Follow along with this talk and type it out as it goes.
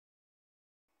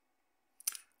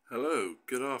Hello,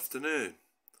 good afternoon.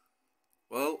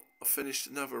 Well, I finished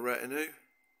another retinue.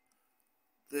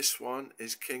 This one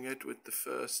is King Edward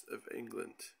I of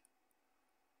England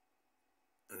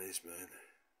and his men,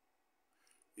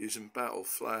 using battle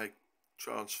flag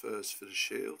transfers for the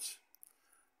shields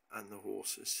and the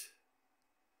horses.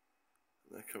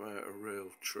 And they come out a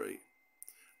real treat.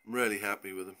 I'm really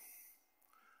happy with them.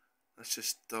 Let's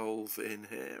just delve in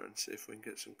here and see if we can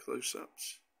get some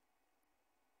close-ups.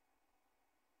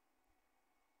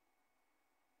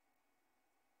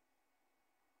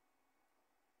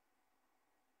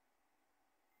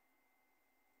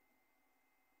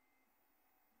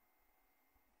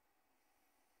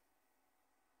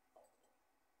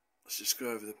 Let's just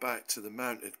go over the back to the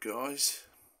mounted guys.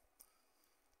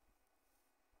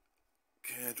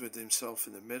 King Edward himself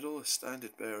in the middle, a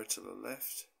standard bearer to the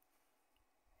left,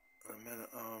 and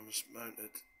men-at-arms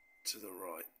mounted to the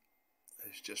right.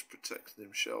 He's just protecting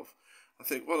himself. I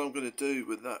think what I'm going to do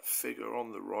with that figure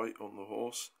on the right on the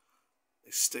horse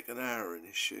is stick an arrow in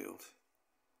his shield.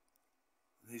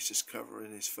 And he's just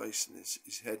covering his face and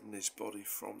his head and his body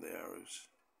from the arrows.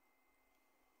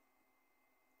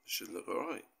 It should look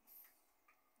alright.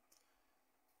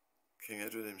 King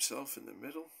Edward himself in the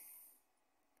middle,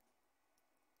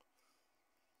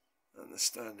 and the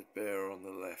standard bearer on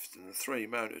the left, and the three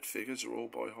mounted figures are all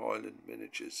by Highland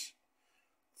miniatures,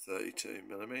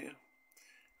 32mm,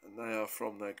 and they are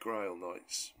from their Grail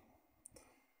knights.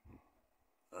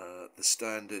 The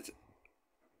standard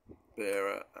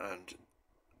bearer and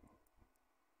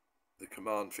the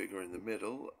command figure in the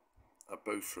middle are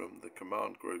both from the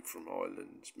command group from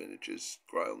Highlands miniatures,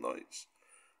 Grail knights,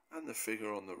 and the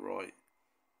figure on the right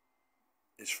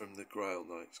is from the Grail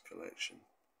Knights collection.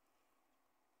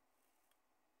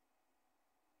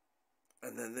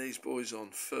 And then these boys on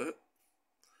foot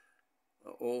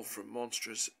are all from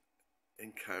Monstrous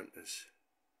encounters,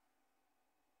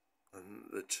 and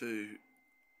the two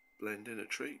blend in a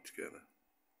treat together.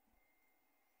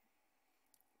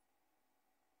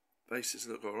 Bases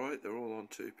look alright, they're all on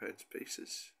 2p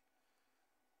pieces.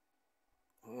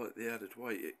 I like the added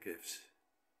weight it gives.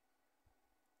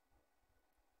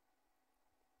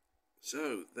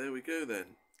 So, there we go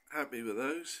then. Happy with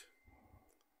those.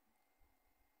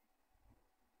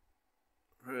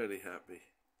 Really happy.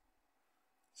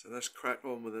 So let's crack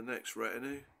on with the next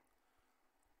retinue,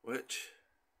 which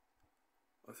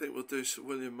I think we'll do Sir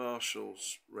William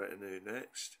Marshall's retinue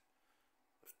next.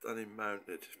 I've done him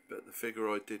mounted, but the figure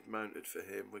I did mounted for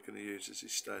him we're going to use as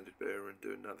his standard bearer and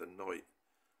do another knight.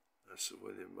 That's Sir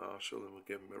William Marshall, and we'll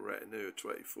give him a retinue of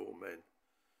 24 men.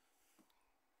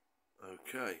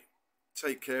 Okay.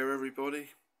 Take care, everybody.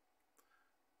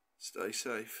 Stay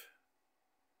safe.